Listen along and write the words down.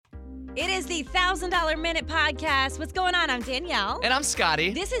It is the $1,000 Minute Podcast. What's going on? I'm Danielle. And I'm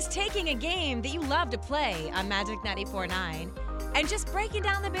Scotty. This is taking a game that you love to play on Magic 94.9 and just breaking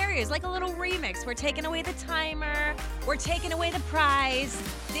down the barriers like a little remix. We're taking away the timer. We're taking away the prize.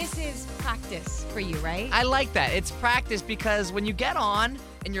 This is practice for you, right? I like that. It's practice because when you get on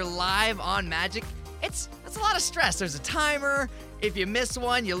and you're live on Magic, it's a lot of stress. There's a timer. If you miss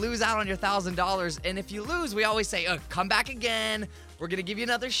one, you lose out on your $1,000. And if you lose, we always say, come back again. We're going to give you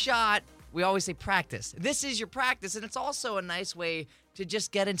another shot. We always say practice. This is your practice, and it's also a nice way to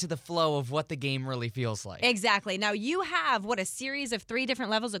just get into the flow of what the game really feels like. Exactly. Now, you have, a series of 3 different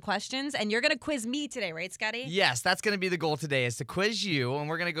levels of questions, and you're going to quiz me today, right, Scotty? Yes, that's going to be the goal today, is to quiz you, and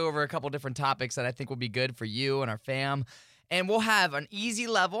we're going to go over a couple different topics that I think will be good for you and our fam. And we'll have an easy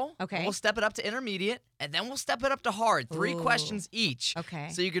level. Okay. And we'll step it up to intermediate, and then we'll step it up to hard. 3 questions each. Okay.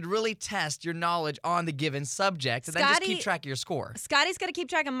 So you could really test your knowledge on the given subject, and then just keep track of your score. Scotty's got to keep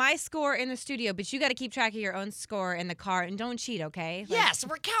track of my score in the studio, but you got to keep track of your own score in the car, and don't cheat, okay? Yes,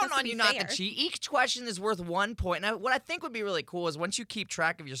 we're counting on you not to cheat. Each question is worth 1 point. Now, what I think would be really cool is once you keep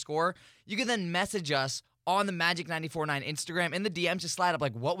track of your score, you can then message us on the Magic 94.9 Instagram in the DMs. Just slide up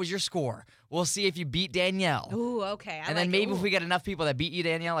like, what was your score? We'll see if you beat Danielle. Ooh, okay. And then maybe if we get enough people that beat you,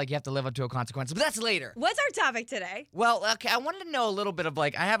 Danielle, like you have to live up to a consequence. But that's later. What's our topic today? Well, okay, I wanted to know a little bit of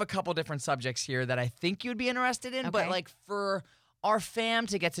I have a couple different subjects here that I think you'd be interested in. Okay. But for our fam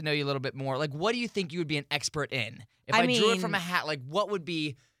to get to know you a little bit more, what do you think you would be an expert in? If I drew it from a hat, what would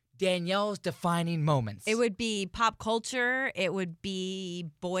be Danielle's defining moments? It would be pop culture. It would be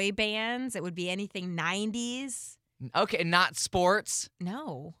boy bands. It would be anything 90s. Okay, not sports.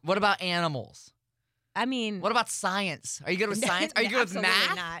 No. What about animals? I mean, what about science? Are you good with science? Are you good with math?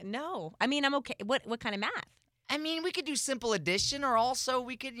 Absolutely not. No. I mean, I'm okay. What kind of math? I mean, we could do simple addition, or also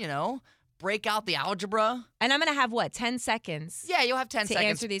we could, break out the algebra. And I'm going to have 10 seconds? Yeah, you'll have 10 seconds to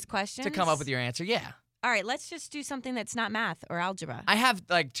answer these questions? To come up with your answer, yeah. All right, let's just do something that's not math or algebra. I have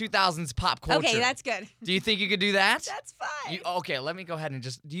 2000s pop culture. Okay, that's good. Do you think you could do that? That's fine. Okay, let me go ahead and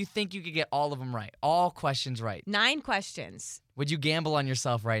do you think you could get all of them right? All questions right? 9 questions. Would you gamble on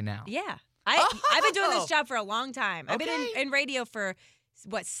yourself right now? Yeah. I've been doing this job for a long time. I've been in radio for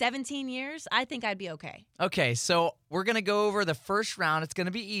 17 years? I think I'd be okay. Okay, so we're going to go over the first round. It's going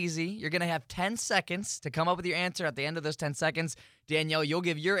to be easy. You're going to have 10 seconds to come up with your answer. At the end of those 10 seconds, Danielle, you'll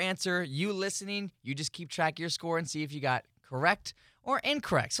give your answer. You listening, you just keep track of your score and see if you got correct or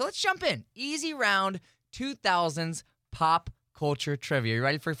incorrect. So let's jump in. Easy round, 2000s pop culture trivia. You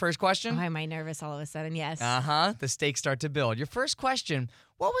ready for your first question? Why am I nervous all of a sudden? Yes. Uh-huh. The stakes start to build. Your first question,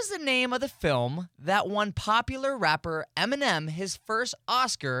 what was the name of the film that won popular rapper Eminem his first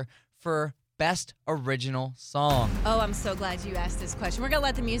Oscar for Best Original Song? Oh, I'm so glad you asked this question. We're going to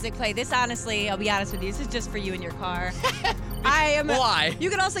let the music play. This, honestly, I'll be honest with you, this is just for you in your car. Why? You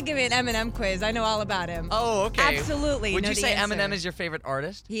could also give me an Eminem quiz. I know all about him. Oh, okay. Absolutely. Would you say Eminem is your favorite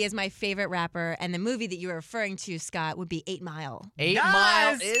artist? He is my favorite rapper, and the movie that you were referring to, Scott, would be 8 Mile. 8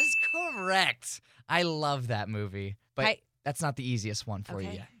 Mile is correct. I love that movie, but that's not the easiest one for you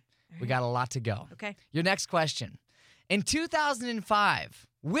yet. We got a lot to go. Okay. Your next question. In 2005,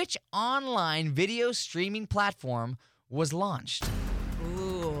 which online video streaming platform was launched?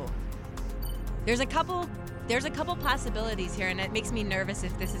 Ooh. There's a couple possibilities here, and it makes me nervous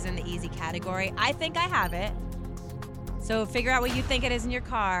if this is in the easy category. I think I have it. So figure out what you think it is in your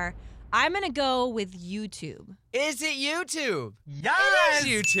car. I'm going to go with YouTube. Is it YouTube? Yes! It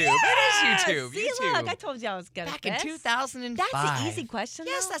is YouTube. Yes! It is YouTube. See, YouTube. look, I told you I was good at this. Back in 2005. That's an easy question,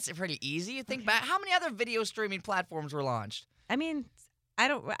 Yes, though. that's pretty easy. You think back, how many other video streaming platforms were launched? I mean, I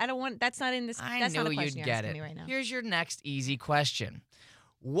don't want, that's not in this, that's not a question you're asking me right now. Here's your next easy question.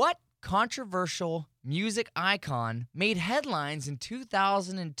 What controversial music icon made headlines in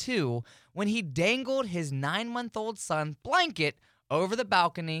 2002 when he dangled his 9-month-old son blanket over the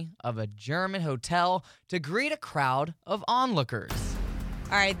balcony of a German hotel to greet a crowd of onlookers?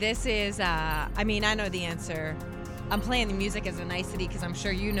 All right, this is, I know the answer. I'm playing the music as a nicety because I'm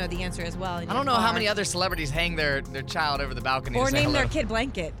sure you know the answer as well. I don't know how many other celebrities hang their child over the balcony or to say name hello. their kid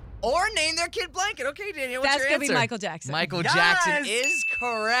blanket. Or name their kid blanket. Okay, Danielle, what's That's your going to answer? be Michael Jackson. Michael Jackson is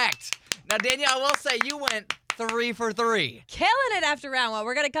correct. Now, Danielle, I will say you went 3 for 3. Killing it after round 1.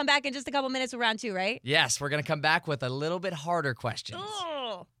 We're going to come back in just a couple minutes with round 2, right? Yes, we're going to come back with a little bit harder questions.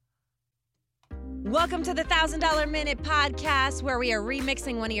 Oh. Welcome to the $1,000 Minute Podcast, where we are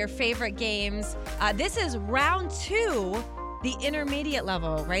remixing one of your favorite games. This is round 2 the intermediate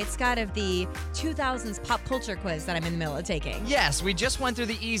level, right, Scott, of the 2000s pop culture quiz that I'm in the middle of taking. Yes, we just went through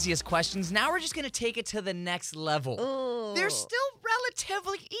the easiest questions. Now we're just going to take it to the next level. Ooh. They're still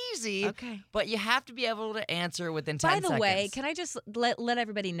relatively easy, Okay. but you have to be able to answer within 10 seconds. By the way, can I just let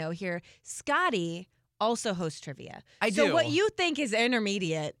everybody know here, Scotty also hosts trivia. I do. So what you think is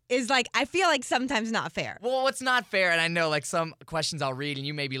intermediate is like, I feel like sometimes not fair. Well, what's not fair, and I know like some questions I'll read and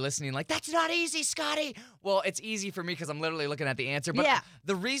you may be listening like, that's not easy, Scotty. Well, it's easy for me because I'm literally looking at the answer. But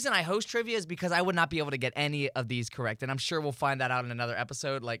the reason I host trivia is because I would not be able to get any of these correct. And I'm sure we'll find that out in another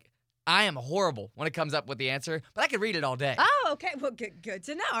episode. Like, I am horrible when it comes up with the answer, but I could read it all day. Oh, okay. Well, good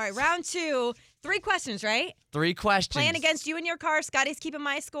to know. All right, round 2. 3 questions, right? 3 questions. Playing against you in your car. Scotty's keeping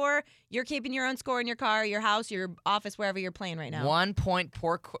my score. You're keeping your own score in your car, your house, your office, wherever you're playing right now. 1 point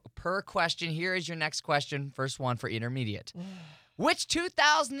per question. Here is your next question. First one for intermediate. Which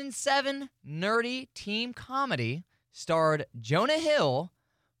 2007 nerdy teen comedy starred Jonah Hill,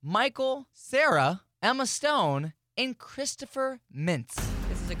 Michael Cera, Emma Stone, and Christopher Mintz?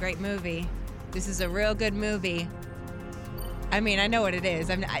 This is a great movie. This is a real good movie. I mean, I know what it is.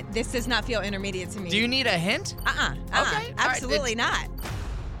 This does not feel intermediate to me. Do you need a hint? Okay. Absolutely not.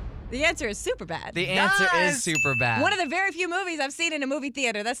 The answer is super bad. The answer is super bad. One of the very few movies I've seen in a movie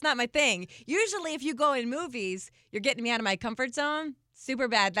theater. That's not my thing. Usually if you go in movies, you're getting me out of my comfort zone. Super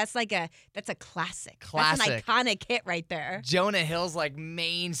bad. That's a classic. That's an iconic hit right there. Jonah Hill's like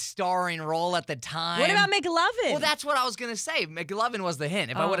main starring role at the time. What about McLovin? Well, that's what I was going to say. McLovin was the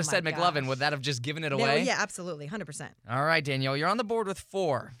hint. If I would have said McLovin, would that have just given it away? No, yeah, absolutely. 100%. All right, Danielle, you're on the board with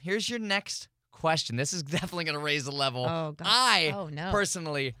 4. Here's your next question. This is definitely going to raise the level. Oh, God. I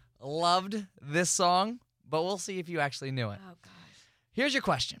personally loved this song, but we'll see if you actually knew it. Oh, gosh. Here's your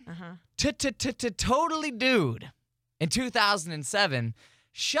question. Totally Dude. In 2007,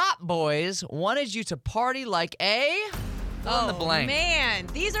 Shop Boys wanted you to party like a... on the blank. Oh, man.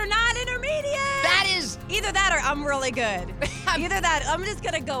 These are not intermediate. That is... Either that or I'm really good. Either that. I'm just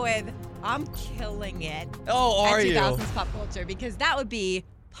going to go with I'm killing it. Oh, are you? 2000s pop culture, because that would be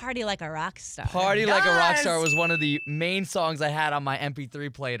Party Like a Rock Star. Party Like a Rock Star was one of the main songs I had on my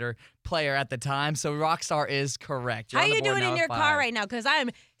MP3 player at the time, so Rockstar is correct. How are you doing in your car right now? Because I'm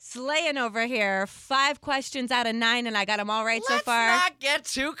slaying over here. 5 questions out of 9, and I got them all right so far. Let's not get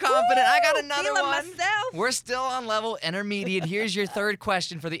too confident. I got another feeling one. Myself. We're still on level intermediate. Here's your 3rd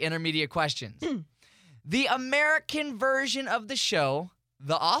question for the intermediate questions. The American version of the show,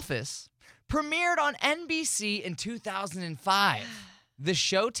 The Office, premiered on NBC in 2005. The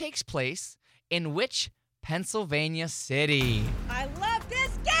show takes place in which Pennsylvania city? I love this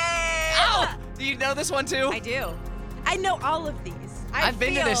game! Oh! Do you know this one too? I do. I know all of these. I've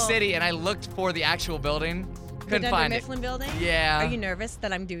been to this city and I looked for the actual building. Couldn't find it. Mifflin Building? Yeah. Are you nervous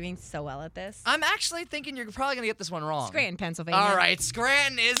that I'm doing so well at this? I'm actually thinking you're probably going to get this one wrong. Scranton, Pennsylvania. All right,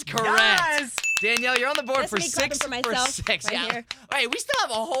 Scranton is correct. Yes! Danielle, you're on the board That's for me 6 for myself right here. Wait, we still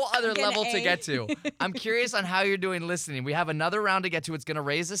have a whole other level to A. get to. I'm curious on how you're doing listening. We have another round to get to. It's going to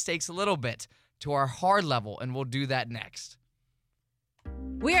raise the stakes a little bit to our hard level, and we'll do that next.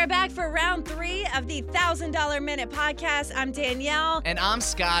 We are back for round 3 of the $1,000 Minute podcast. I'm Danielle. And I'm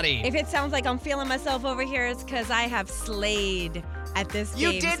Scotty. If it sounds like I'm feeling myself over here, it's because I have slayed at this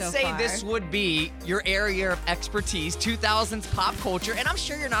game You did so say far. this would be your area of expertise, 2000s pop culture, and I'm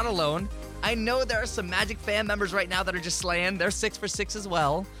sure you're not alone. I know there are some Magic fan members right now that are just slaying. They're 6 for 6 as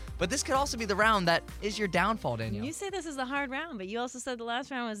well. But this could also be the round that is your downfall, Danielle. You say this is the hard round, but you also said the last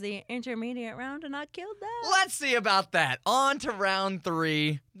round was the intermediate round, and I killed that. Let's see about that. On to round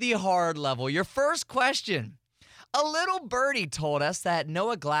 3, the hard level. Your first question. A little birdie told us that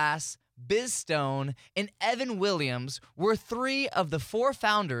Noah Glass, Biz Stone, and Evan Williams were 3 of the 4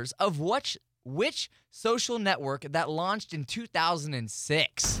 founders of which social network that launched in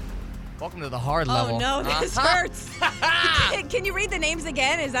 2006? Welcome to the hard level. Oh, no, this hurts. Can you read the names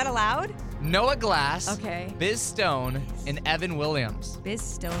again? Is that allowed? Noah Glass, okay. Biz Stone, and Evan Williams. Biz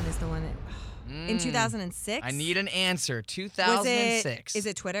Stone is the one that... In 2006? I need an answer. 2006. Is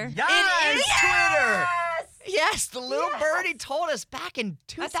it Twitter? Yes! It is Twitter! Yes! Yes, the little birdie told us back in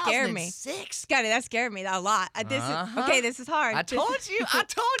 2006. That scared me. Scotty, that scared me a lot. This is hard. I told you.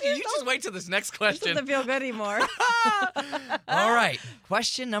 You just wait till this next question. This doesn't feel good anymore. All right.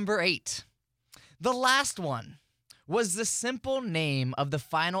 Question number 8. The last one was the simple name of the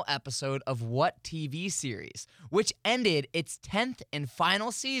final episode of what TV series, which ended its 10th and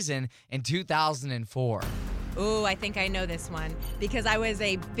final season in 2004? Ooh, I think I know this one because I was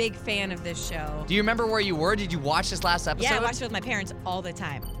a big fan of this show. Do you remember where you were? Did you watch this last episode? Yeah, I watched it with my parents all the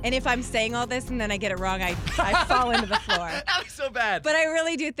time. And if I'm saying all this and then I get it wrong, I fall into the floor. That was so bad. But I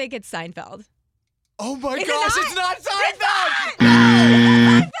really do think it's Seinfeld. Oh my Is it gosh, not? it's not Seinfeld! No!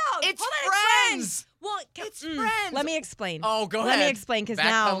 No! Seinfeld! It's Hold on, Friends! Well, It's Friends! let me explain. Oh, go Let ahead. me explain, because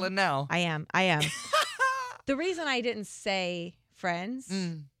Backpedaling now. I am. The reason I didn't say Friends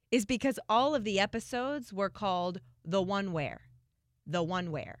is because all of the episodes were called The One Where. The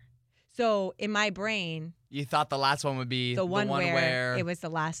One Where. So in my brain, You thought the last one would be the one where it was the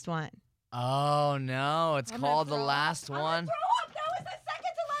last one. Oh, no. It's I'm called The gonna throw Last up. I'm One. gonna throw up. That was the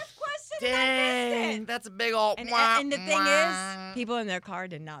second to last question. And I Dang. missed it. That's a big old... And the thing is, people in their car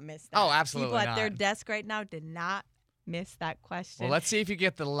did not miss that. Oh, absolutely People at their not. desk right now did not miss that question. Well, let's see if you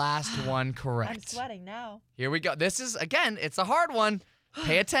get the last one correct. I'm sweating now. Here we go. This is, again, it's a hard one.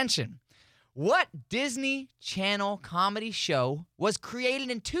 Pay attention. What Disney Channel comedy show was created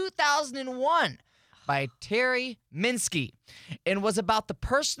in 2001 by Terry Minsky and was about the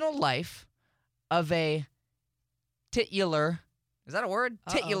personal life of a titular, is that a word?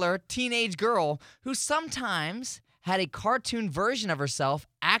 Titular teenage girl who sometimes had a cartoon version of herself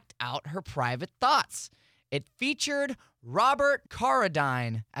act out her private thoughts. It featured Robert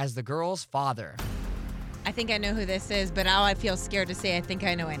Carradine as the girl's father. I think I know who this is, but now I feel scared to say I think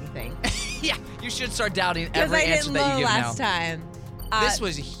I know anything. Yeah, you should start doubting Because every I answer didn't that know you give last now. time. This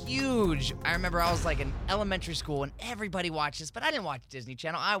was huge. I remember I was like in elementary school and everybody watched this, but I didn't watch Disney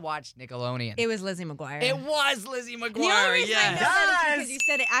Channel. I watched Nickelodeon. It was Lizzie McGuire. It was Lizzie McGuire. The only reason I know yes. that is because you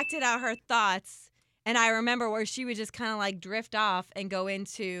said it acted out her thoughts, and I remember where she would just kind of like drift off and go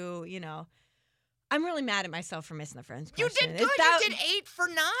into, I'm really mad at myself for missing the Friends You question. did good. You did 8 for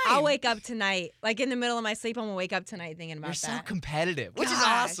 9. I'll wake up tonight, like in the middle of my sleep. I'm gonna wake up tonight thinking about You're that. so competitive, which is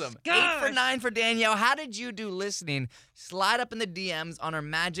Gosh, awesome. gosh. 8 for 9 for Danielle. How did you do listening? Slide up in the DMs on our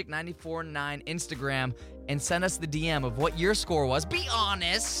Magic 94.9 Instagram and send us the DM of what your score was. Be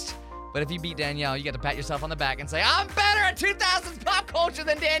honest. But if you beat Danielle, you get to pat yourself on the back and say, I'm better at 2000s pop culture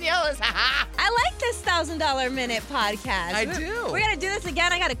than Danielle is. I like this $1,000 Minute podcast. I do. We're gonna do this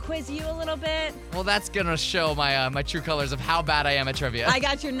again. I gotta quiz you a little bit. Well, that's going to show my my true colors of how bad I am at trivia. I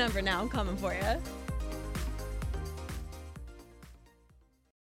got your number now. I'm coming for you.